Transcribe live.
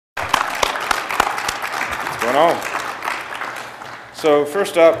What's going on? So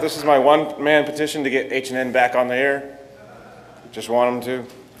first up, this is my one-man petition to get H&N back on the air. Just want them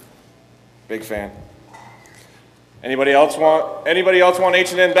to. Big fan. Anybody else want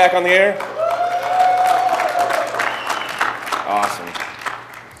H&N back on the air? Awesome.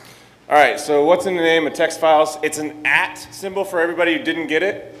 All right, so what's in the name of text files? It's an @ symbol for everybody who didn't get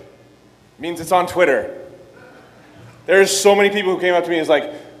it. It means it's on Twitter. There's so many people who came up to me and was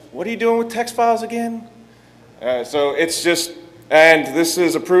like, what are you doing with text files again? So it's just, and this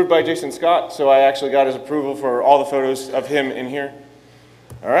is approved by Jason Scott, so I actually got his approval for all the photos of him in here.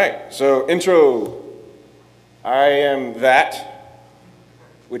 All right, so intro. I am that,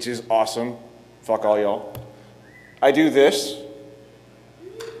 which is awesome. Fuck all y'all. I do this.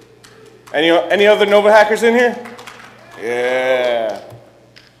 Any other Nova hackers in here? Yeah.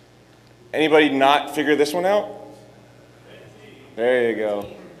 Anybody not figure this one out? There you go.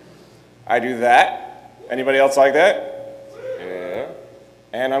 I do that. Anybody else like that? Yeah.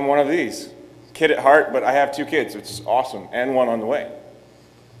 And I'm one of these. Kid at heart, but I have 2 kids, which is awesome, and 1 on the way.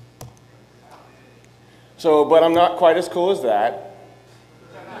 So, but I'm not quite as cool as that.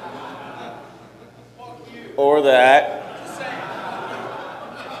 Or that.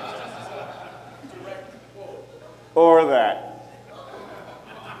 Or that.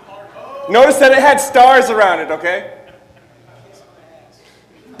 Notice that it had stars around it, okay?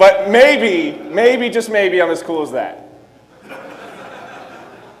 But maybe, just maybe, I'm as cool as that.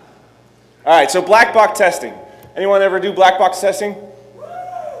 All right, so black box testing. Anyone ever do black box testing?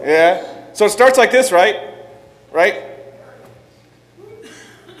 Yeah? So it starts like this, right? Right?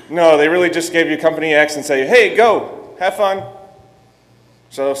 No, they really just gave you company X and say, hey, go, have fun.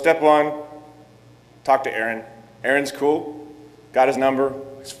 So step 1, talk to Aaron. Aaron's cool, got his number,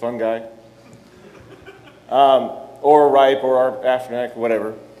 he's a fun guy. Or Ripe or Afterneck,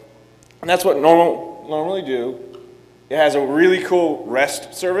 whatever. And that's what normally do. It has a really cool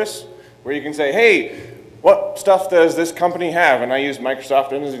REST service where you can say, hey, what stuff does this company have? And I use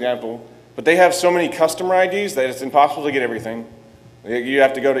Microsoft as an example. But they have so many customer IDs that it's impossible to get everything. You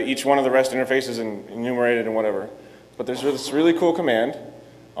have to go to each one of the REST interfaces and enumerate it and whatever. But there's this really cool command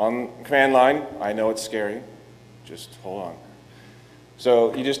on command line. I know it's scary. Just hold on.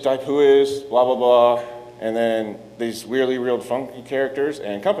 So you just type who is, blah, blah, blah, and then these weirdly real funky characters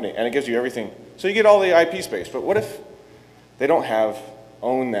and company, and it gives you everything. So you get all the IP space. But what if they don't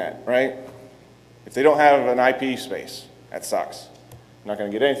own that, right? If they don't have an IP space, that sucks. I'm not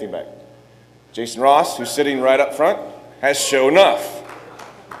going to get anything back. Jason Ross, who's sitting right up front, has shown enough,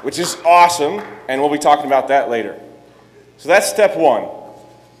 which is awesome, and we'll be talking about that later. So that's step 1.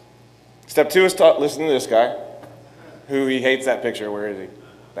 Step 2 is listen to this guy, who he hates that picture. Where is he?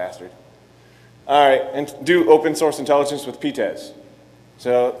 Bastard. All right, and do open source intelligence with PTES.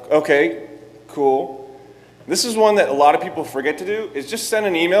 So, okay, cool. This is one that a lot of people forget to do, is just send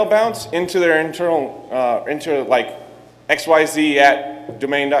an email bounce into their internal, into like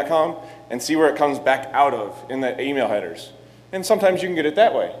xyz@domain.com and see where it comes back out of in the email headers. And sometimes you can get it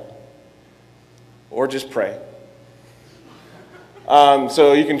that way. Or just pray.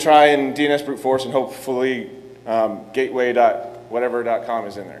 So you can try and DNS brute force and hopefully gateway.whatever.com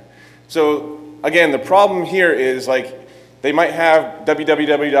is in there. So again, the problem here is like they might have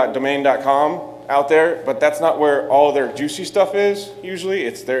www.domain.com out there, but that's not where all their juicy stuff is usually.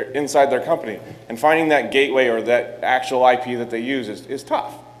 It's inside their company. And finding that gateway or that actual IP that they use is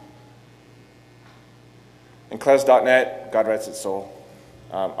tough. And Kles.net, God rest its soul,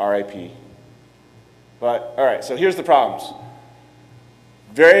 RIP. But all right, so here's the problems.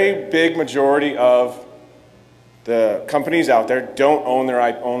 Very big majority of the companies out there don't own their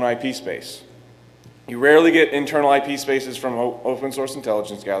own IP space. You rarely get internal IP spaces from open source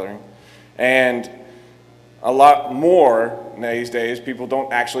intelligence gathering. And a lot more these days, people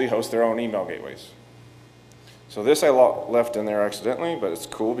don't actually host their own email gateways. So this I left in there accidentally, but it's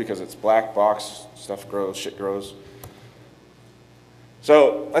cool because it's black box, stuff grows, shit grows.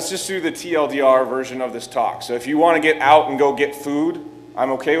 So let's just do the TLDR version of this talk. So if you want to get out and go get food,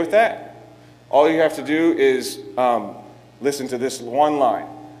 I'm okay with that. All you have to do is listen to this one line.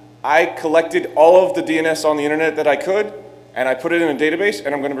 I collected all of the DNS on the internet that I could, and I put it in a database,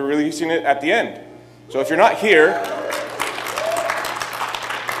 and I'm going to be releasing it at the end. So if you're not here,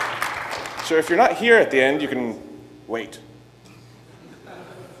 at the end, you can wait.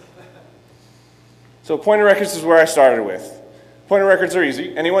 So pointer records is where I started with. Pointer records are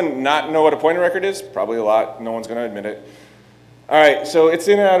easy. Anyone not know what a pointer record is? Probably a lot. No one's going to admit it. All right, so it's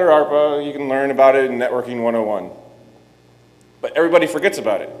in Adder ARPA. You can learn about it in Networking 101. But everybody forgets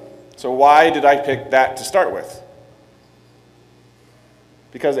about it. So why did I pick that to start with?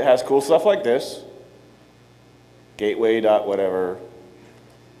 Because it has cool stuff like this. gateway dot whatever,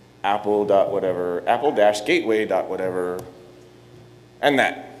 apple dot whatever, apple dash gateway dot whatever, and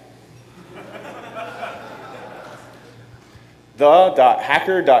that.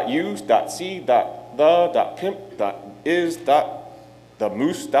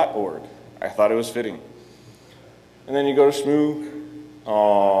 the.hacker.use.c.the.pimp.is.themoose.org. I thought it was fitting. And then you go to Shmoo.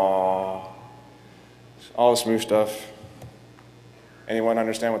 Aww. All the Shmoo stuff. Anyone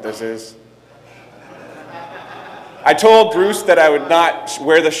understand what this is? I told Bruce that I would not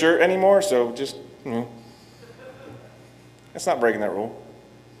wear the shirt anymore, so just, it's not breaking that rule.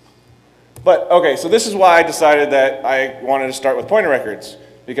 But, okay, so this is why I decided that I wanted to start with pointer records,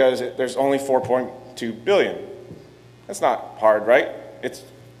 because there's only 4.2 billion. That's not hard, right?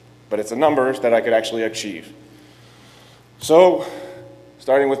 But it's a number that I could actually achieve. So,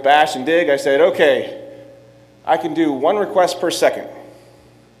 starting with bash and dig, I said, okay, I can do 1 request per second,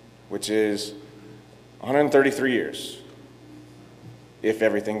 which is 133 years, if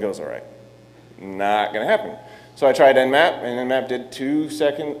everything goes all right. Not going to happen. So I tried Nmap, and Nmap did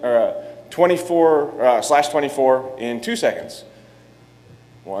 24 in 2 seconds.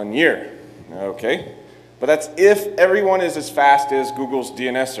 1 year. Okay. But that's if everyone is as fast as Google's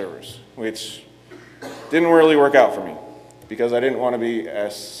DNS servers, which didn't really work out for me because I didn't want to be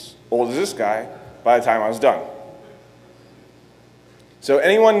as old as this guy by the time I was done. So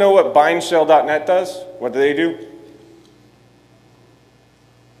anyone know what bindshell.net does? What do they do?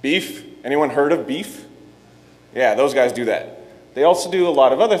 Beef? Anyone heard of Beef? Yeah, those guys do that. They also do a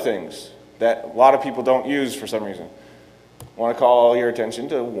lot of other things that a lot of people don't use for some reason. I want to call your attention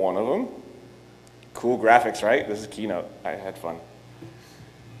to one of them. Cool graphics, right? This is Keynote. I had fun.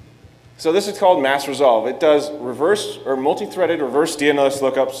 So this is called Mass Resolve. It does reverse or multi-threaded reverse DNS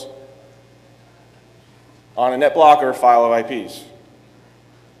lookups on a NetBlocker file of IPs.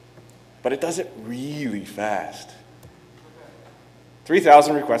 But it does it really fast.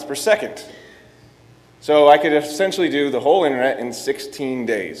 3,000 requests per second. So I could essentially do the whole internet in 16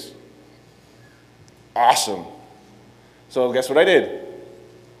 days. Awesome. So guess what I did?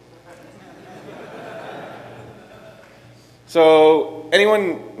 So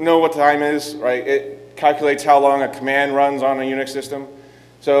anyone know what time is, right? It calculates how long a command runs on a Unix system.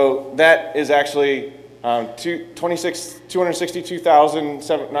 So that is actually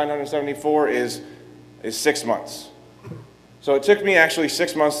 262,974 is 6 months. So it took me actually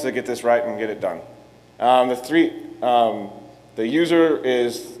 6 months to get this right and get it done. The user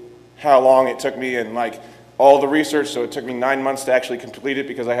is how long it took me and like all the research, so it took me 9 months to actually complete it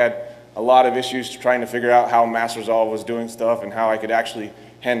because I had a lot of issues trying to figure out how Mass Resolve was doing stuff and how I could actually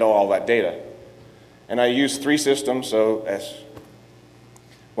handle all that data. And I used 3 systems, so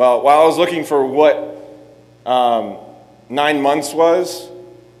while I was looking for what 9 months was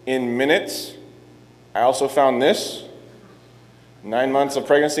in minutes, I also found this. 9 months of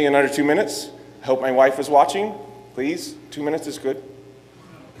pregnancy in under 2 minutes. I hope my wife is watching. Please, 2 minutes is good.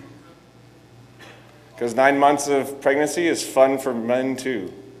 Because 9 months of pregnancy is fun for men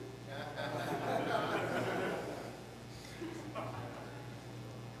too.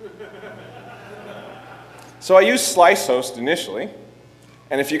 So I used SliceHost initially.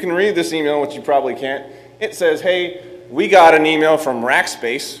 And if you can read this email, which you probably can't, it says, hey, we got an email from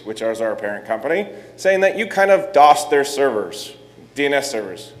Rackspace, which is our parent company, saying that you kind of DOSed their servers, DNS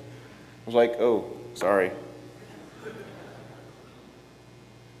servers. I was like, oh, sorry.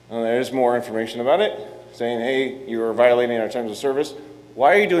 And there's more information about it, saying, hey, you are violating our terms of service.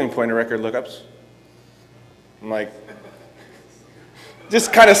 Why are you doing pointer record lookups? I'm like,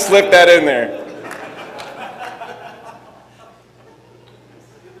 just kind of slip that in there.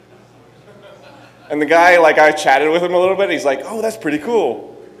 And the guy, like, I chatted with him a little bit. He's like, oh, that's pretty cool.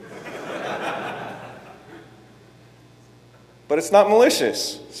 But it's not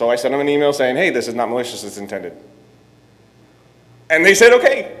malicious. So I sent him an email saying, hey, this is not malicious, it's intended. And they said,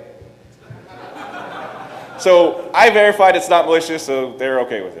 okay. So I verified it's not malicious, so they're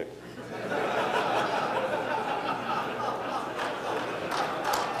okay with it.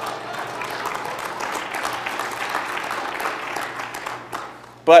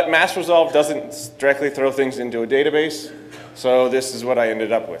 But Mass Resolve doesn't directly throw things into a database, so this is what I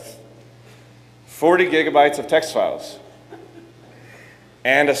ended up with. 40 gigabytes of text files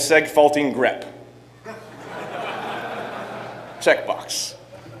and a seg-faulting grep. Checkbox.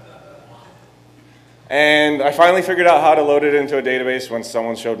 And I finally figured out how to load it into a database when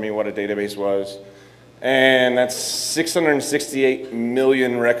someone showed me what a database was. And that's 668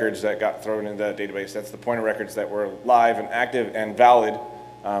 million records that got thrown into that database. That's the pointer records that were live and active and valid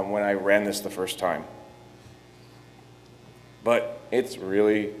when I ran this the first time. But it's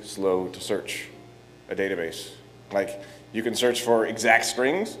really slow to search a database. Like, you can search for exact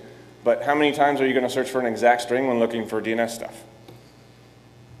strings, but how many times are you going to search for an exact string when looking for DNS stuff?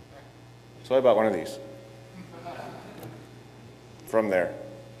 So I bought one of these. From there.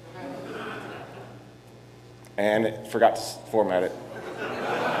 And it forgot to format it.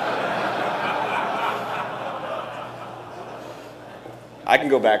 I can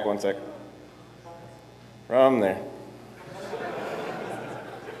go back one sec. From there.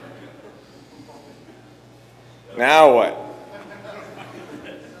 Now what?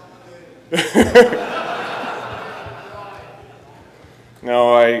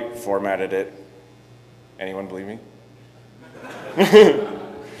 No, I formatted it. Anyone believe me?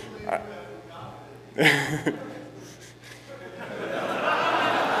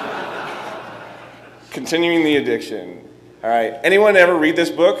 Continuing the addiction. All right, anyone ever read this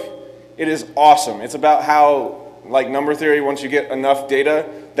book? It is awesome. It's about how, like number theory, once you get enough data,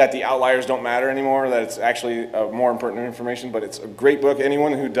 that the outliers don't matter anymore, that it's actually more important information, but it's a great book.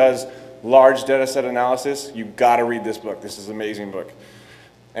 Anyone who does large data set analysis, you've got to read this book. This is an amazing book.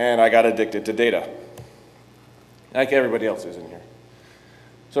 And I got addicted to data, like everybody else is in here.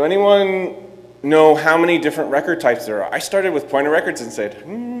 So anyone know how many different record types there are? I started with pointer records and said,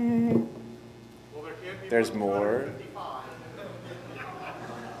 well, there's more.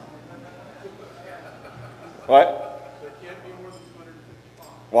 What? There can't be more than 255.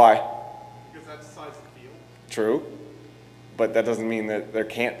 Why? Because that's the size of the field. True, but that doesn't mean that there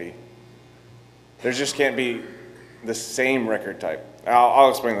can't be. There just can't be the same record type. I'll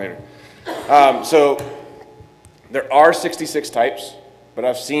explain later. So there are 66 types, but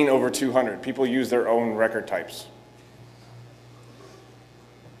I've seen over 200. People use their own record types.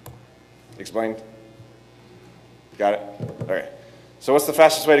 Explained? Got it? Okay. So what's the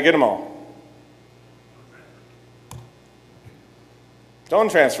fastest way to get them all? Zone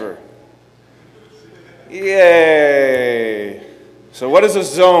transfer. Yay! So what is a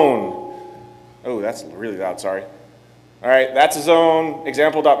zone? Oh, that's really loud, sorry. All right, that's a zone.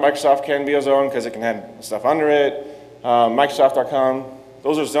 Example.microsoft can be a zone because it can have stuff under it. Microsoft.com,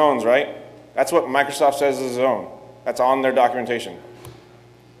 those are zones, right? That's what Microsoft says is a zone. That's on their documentation.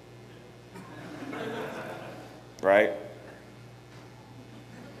 Right?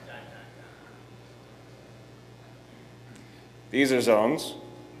 These are zones.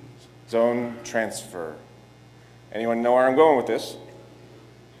 Zone transfer. Anyone know where I'm going with this?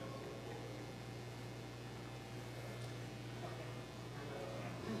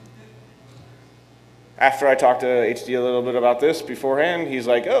 After I talked to HD a little bit about this beforehand, he's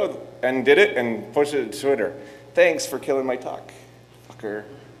like, oh, and did it and pushed it to Twitter. Thanks for killing my talk, fucker.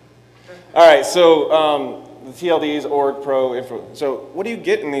 All right, so the TLDs, org, pro, info. So what do you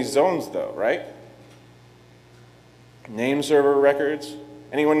get in these zones though, right? Name server records.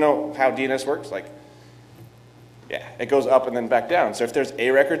 Anyone know how DNS works? Like, yeah, it goes up and then back down. So if there's A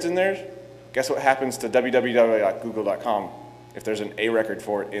records in there, guess what happens to www.google.com if there's an A record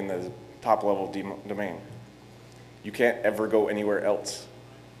for it in the top level domain? You can't ever go anywhere else.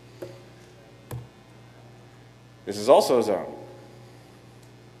 This is also a zone.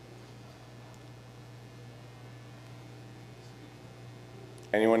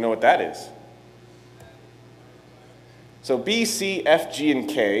 Anyone know what that is? So B, C, F, G, and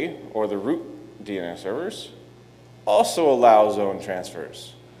K, or the root DNS servers, also allow zone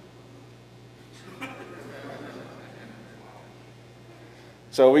transfers.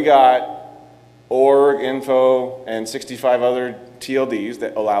 So we got org, info, and 65 other TLDs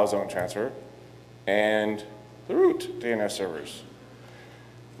that allow zone transfer, and the root DNS servers.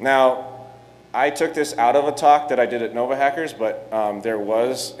 Now, I took this out of a talk that I did at Nova Hackers, but there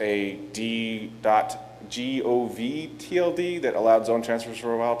was a D.gov TLD that allowed zone transfers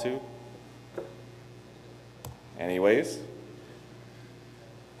for a while too. Anyways.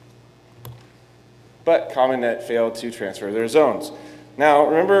 But CommonNet failed to transfer their zones. Now,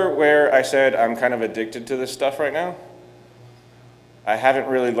 remember where I said I'm kind of addicted to this stuff right now? I haven't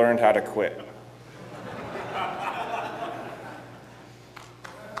really learned how to quit.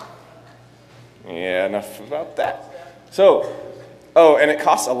 Yeah, enough about that. So, oh, and it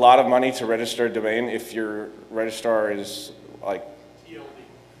costs a lot of money to register a domain if your registrar is like...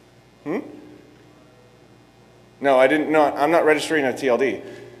 TLD. No, I'm not registering a TLD.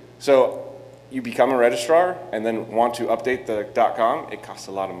 So, you become a registrar and then want to update the .com, it costs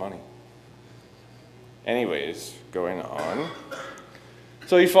a lot of money. Anyways, going on.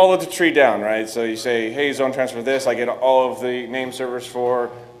 So you follow the tree down, right? So you say, hey, zone transfer this, I get all of the name servers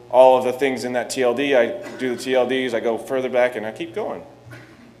for all of the things in that TLD, I do the TLDs, I go further back, and I keep going.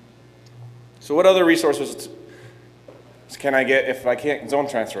 So what other resources can I get if I can't zone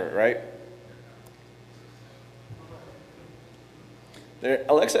transfer it, right?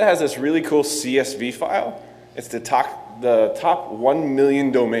 Alexa has this really cool CSV file. It's the top 1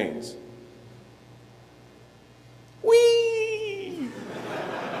 million domains. Whee!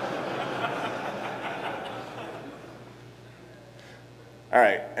 All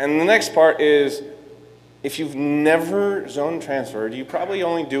right, and the next part is, if you've never zone transferred, you probably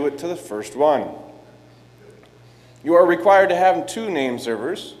only do it to the first one. You are required to have 2 name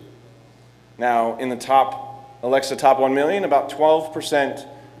servers. Now, in the Alexa top 1 million, about 12%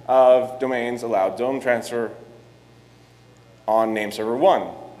 of domains allowed zone transfer on name server 1.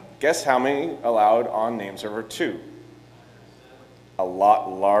 Guess how many allowed on name server 2? A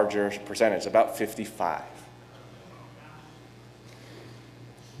lot larger percentage, about 55.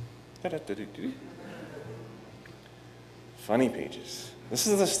 Funny pages. This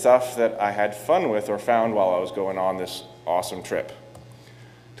is the stuff that I had fun with or found while I was going on this awesome trip.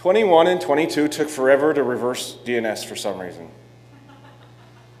 21 and 22 took forever to reverse DNS for some reason.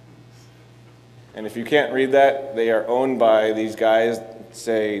 And if you can't read that, they are owned by these guys,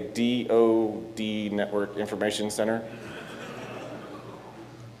 say DOD Network Information Center.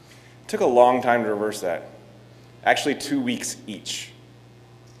 It took a long time to reverse that. Actually 2 weeks each.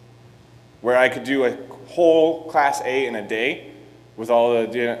 Where I could do a whole class A in a day with all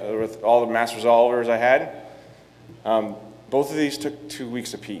the mass resolvers I had. Both of these took 2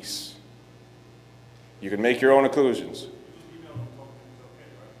 weeks apiece. You can make your own conclusions.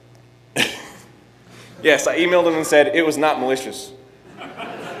 Yes, I emailed them and said it was not malicious.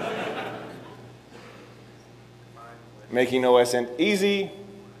 Making OSN easy.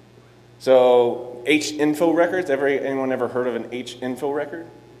 So H-info records, anyone ever heard of an H-info record?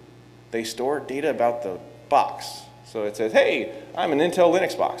 They store data about the box. So it says, hey, I'm an Intel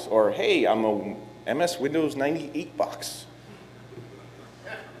Linux box, or hey, I'm a MS Windows 98 box.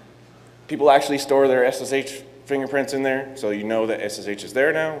 People actually store their SSH fingerprints in there, so you know that SSH is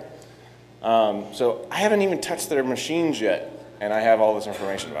there now. So I haven't even touched their machines yet, and I have all this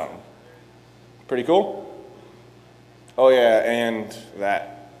information about them. Pretty cool? Oh yeah, and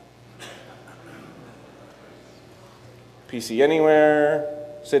that. PC Anywhere,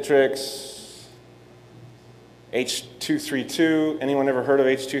 Citrix, H232. Anyone ever heard of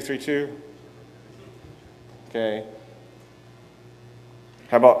H232? Okay.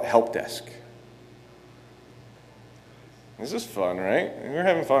 How about Help Desk? This is fun, right? We're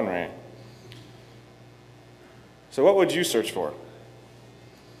having fun, right? So what would you search for?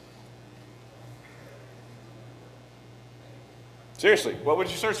 Seriously, what would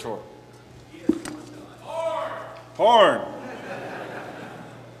you search for? Porn! Porn!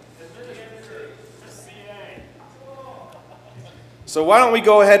 So why don't we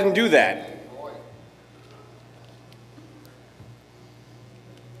go ahead and do that?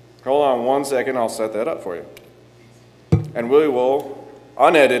 Hold on 1 second, I'll set that up for you. And we will,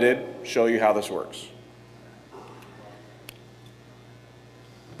 unedited, show you how this works.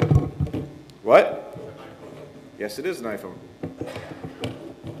 What? Yes, it is an iPhone.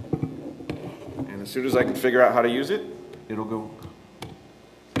 And as soon as I can figure out how to use it, it'll go.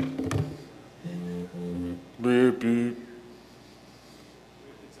 Beep, beep.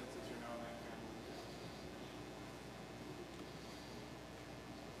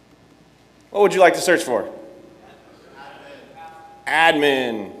 What would you like to search for?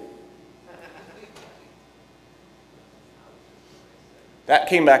 Admin. That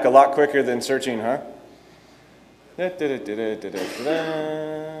came back a lot quicker than searching, huh?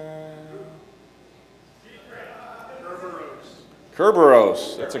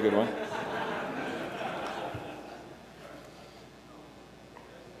 Kerberos. That's a good one.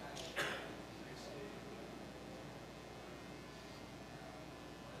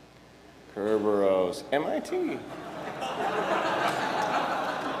 Kerberos. MIT.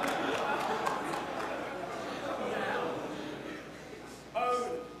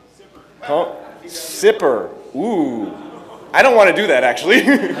 Oh, Sipper. Ooh. I don't want to do that, actually.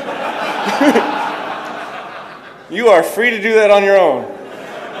 You are free to do that on your own.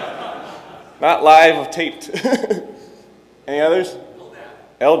 Not live, taped. Any others?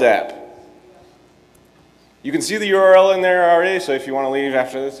 LDAP. You can see the URL in there already, so if you want to leave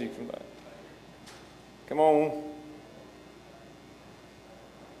after this, you can. Come on.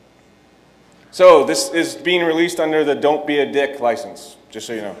 So this is being released under the Don't Be a Dick license, just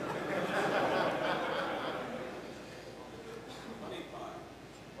so you know.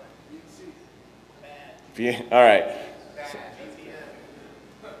 All right.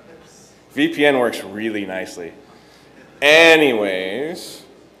 VPN works really nicely. Anyways,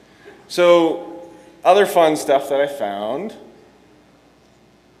 so other fun stuff that I found.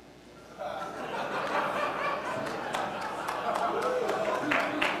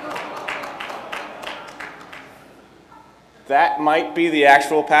 That might be the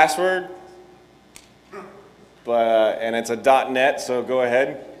actual password, but, and it's a .net, so go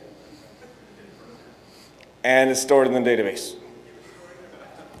ahead. And it's stored in the database.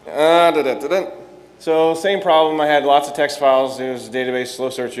 So same problem, I had lots of text files, it was a database, slow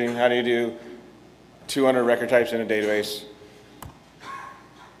searching. How do you do 200 record types in a database?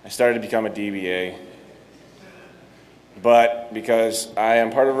 I started to become a DBA. But because I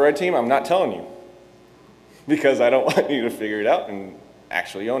am part of a red team, I'm not telling you. Because I don't want you to figure it out and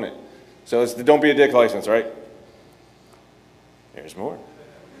actually own it. So it's the don't be a dick license, right? There's more.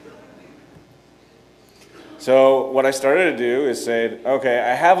 So what I started to do is say, okay,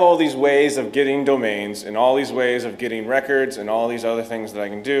 I have all these ways of getting domains and all these ways of getting records and all these other things that I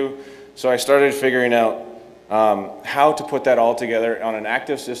can do. So I started figuring out how to put that all together on an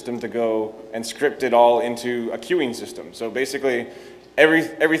active system to go and script it all into a queuing system. So basically,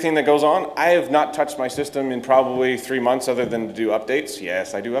 everything that goes on, I have not touched my system in probably 3 months other than to do updates.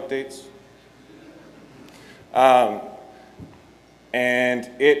 Yes, I do updates. And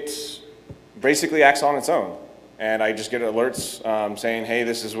it basically acts on its own. And I just get alerts saying, hey,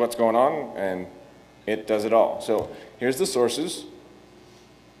 this is what's going on, and it does it all. So here's the sources,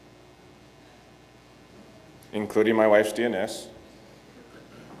 including my wife's DNS.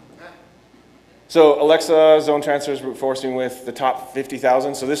 So Alexa zone transfer is brute forcing with the top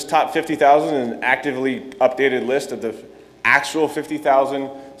 50,000. So this top 50,000 is an actively updated list of the actual 50,000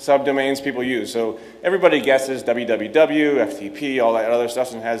 subdomains people use. So everybody guesses www, FTP, all that other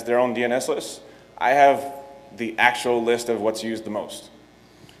stuff, and has their own DNS list. I have the actual list of what's used the most.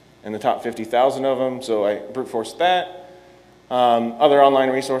 And the top 50,000 of them, so I brute force that. Other online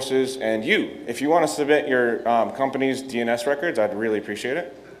resources, and you. If you want to submit your company's DNS records, I'd really appreciate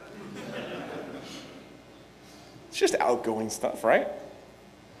it. It's just outgoing stuff, right?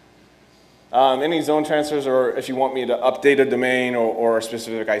 Any zone transfers, or if you want me to update a domain or a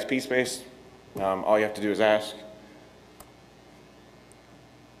specific IP space, all you have to do is ask.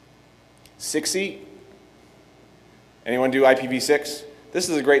 6E, anyone do IPv6? This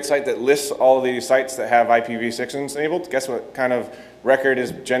is a great site that lists all the sites that have IPv6 enabled. Guess what kind of record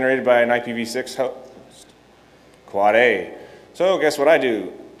is generated by an IPv6 host? Quad A. So guess what I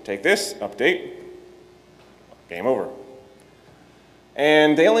do? Take this, update, game over.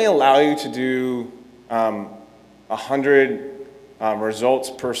 And they only allow you to do 100 results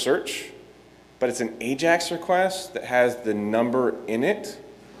per search, but it's an AJAX request that has the number in it.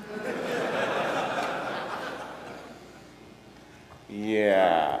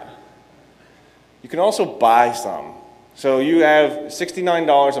 Yeah. You can also buy some. So you have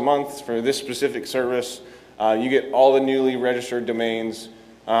 $69 a month for this specific service. You get all the newly registered domains,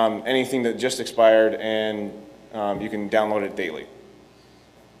 anything that just expired, and you can download it daily.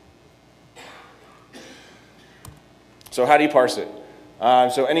 So how do you parse it?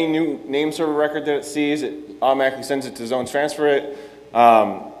 So any new name server record that it sees, it automatically sends it to zone transfer it.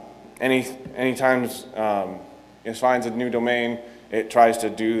 Anytime it finds a new domain, it tries to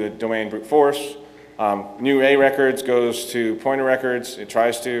do the domain brute force. New A records goes to pointer records, it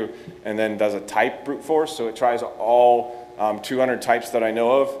tries to, and then does a type brute force. So it tries all 200 types that I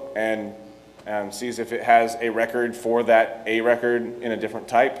know of and sees if it has a record for that A record in a different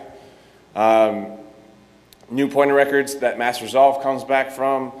type. New pointer records that mass resolve comes back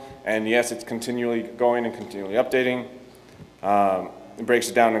from, and yes, it's continually going and continually updating. It breaks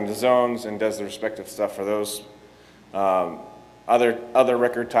it down into zones and does the respective stuff for those. Other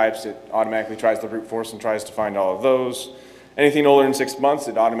record types, it automatically tries to brute force and tries to find all of those. Anything older than 6 months,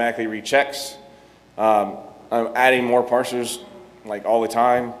 it automatically rechecks. I'm adding more parsers like all the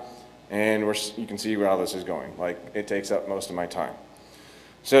time, and you can see where all this is going. Like, it takes up most of my time.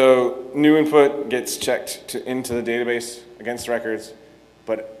 So new input gets checked into the database against records,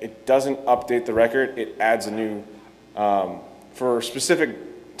 but it doesn't update the record. It adds a new, for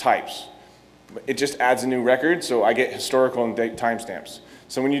specific types. It just adds a new record, so I get historical and date timestamps.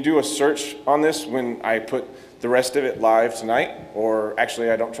 So when you do a search on this, when I put the rest of it live tonight, or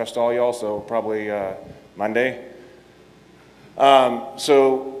actually I don't trust all y'all, so probably Monday.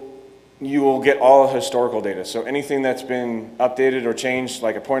 So you will get all historical data. So anything that's been updated or changed,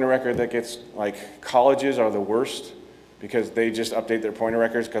 like a pointer record that gets, like colleges are the worst because they just update their pointer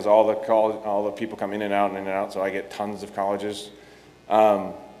records because all the people come in and out and in and out, so I get tons of colleges.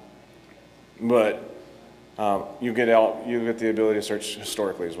 But you get the ability to search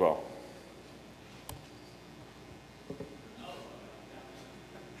historically as well.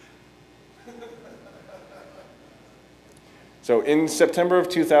 So in September of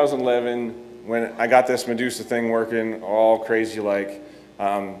 2011, when I got this Medusa thing working all crazy like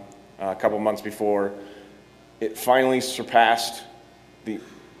a couple months before, it finally surpassed the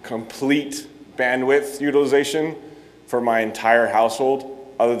complete bandwidth utilization for my entire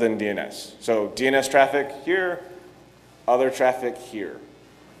household other than DNS. So DNS traffic here, other traffic here.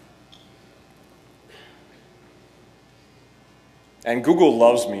 And Google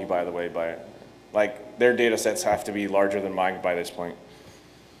loves me, by the way, like their data sets have to be larger than mine by this point.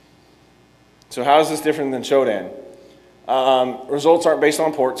 So how is this different than Shodan? Results aren't based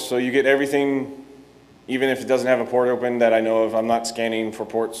on ports, so you get everything, even if it doesn't have a port open that I know of. I'm not scanning for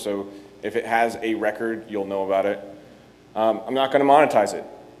ports, so if it has a record, you'll know about it. I'm not going to monetize it.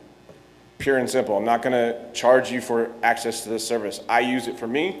 Pure and simple. I'm not going to charge you for access to this service. I use it for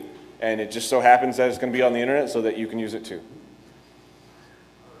me, and it just so happens that it's going to be on the internet so that you can use it too.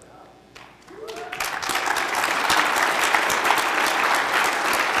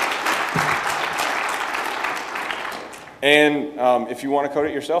 And if you want to code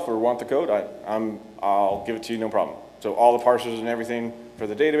it yourself or want the code, I'll give it to you, no problem. So all the parsers and everything for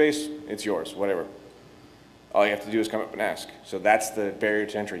the database, it's yours, whatever. All you have to do is come up and ask. So that's the barrier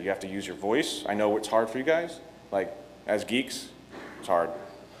to entry. You have to use your voice. I know it's hard for you guys. Like, as geeks, it's hard.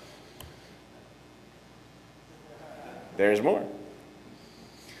 There's more.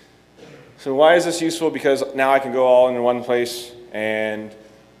 So why is this useful? Because now I can go all in one place and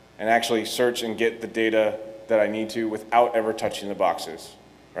actually search and get the data that I need to without ever touching the boxes,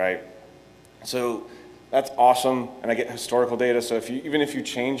 right? So that's awesome, and I get historical data. So even if you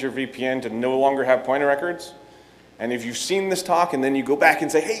change your VPN to no longer have pointer records, and if you've seen this talk and then you go back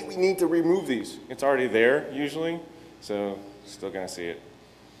and say, hey, we need to remove these, it's already there usually, so still gonna see it.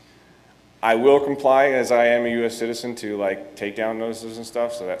 I will comply, as I am a US citizen, to like takedown notices and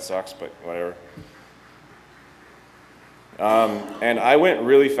stuff, so that sucks, but whatever. And I went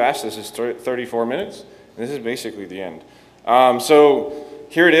really fast. This is 34 minutes. This is basically the end. So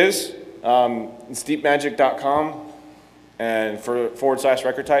here it is. It's deepmagic.com and for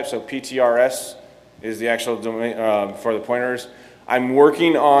 /record type. So PTRS is the actual domain for the pointers. I'm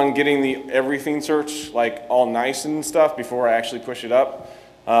working on getting the everything search like all nice and stuff before I actually push it up.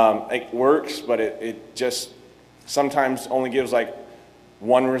 It works, but it just sometimes only gives like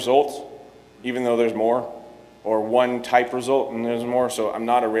one result, even though there's more, or one type result and there's more. So I'm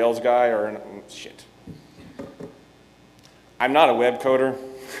not a Rails guy or shit. I'm not a web coder,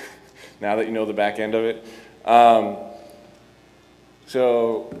 now that you know the back end of it.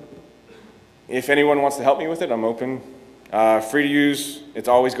 So if anyone wants to help me with it, I'm open. Free to use, it's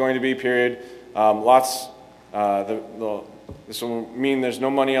always going to be, period. This will mean there's no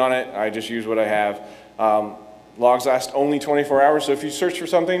money on it. I just use what I have. Logs last only 24 hours, so if you search for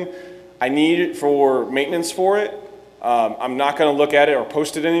something, I need it for maintenance for it. I'm not going to look at it or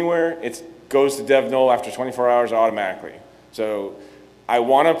post it anywhere. It goes to dev null after 24 hours automatically. So I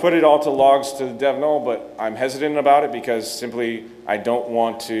want to put it all to logs to dev null, but I'm hesitant about it because simply I don't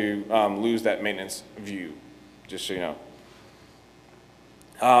want to lose that maintenance view, just so you know.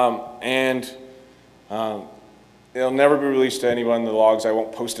 It'll never be released to anyone in the logs. I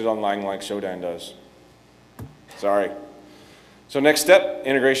won't post it online like Shodan does. Sorry. So next step,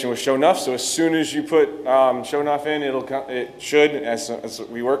 integration with Shownuff. So as soon as you put Shownuff in, it should, as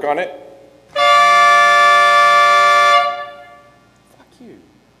we work on it. Fuck you.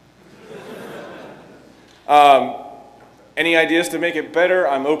 Any ideas to make it better?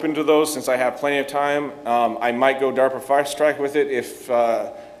 I'm open to those since I have plenty of time. I might go DARPA Fire Strike with it,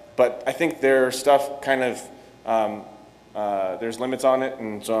 but I think their stuff kind of, there's limits on it,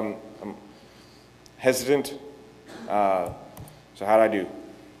 and so I'm hesitant. So how'd I do?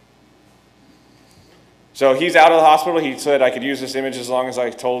 So he's out of the hospital. He said I could use this image as long as I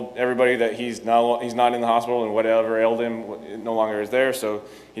told everybody that he's not in the hospital and whatever ailed him no longer is there. So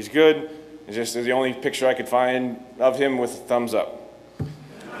he's good. It's just the only picture I could find of him with a thumbs up.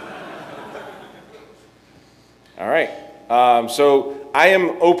 All right. So I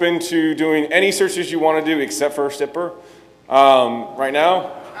am open to doing any searches you want to do except for SIPR right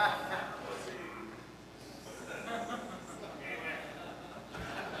now.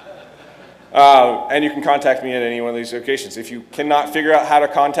 And you can contact me at any one of these locations. If you cannot figure out how to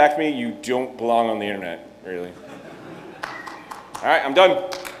contact me, you don't belong on the internet, really. All right, I'm done.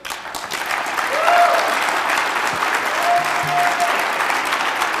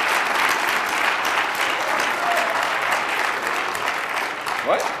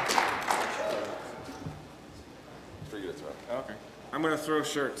 What? For you to throw. Okay. I'm going to throw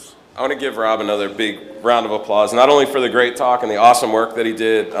shirts. I want to give Rob another big round of applause, not only for the great talk and the awesome work that he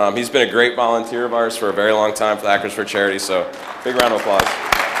did. He's been a great volunteer of ours for a very long time for the Hackers for Charity, so big round of applause.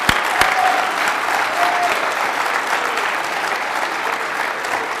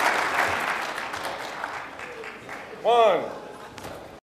 1.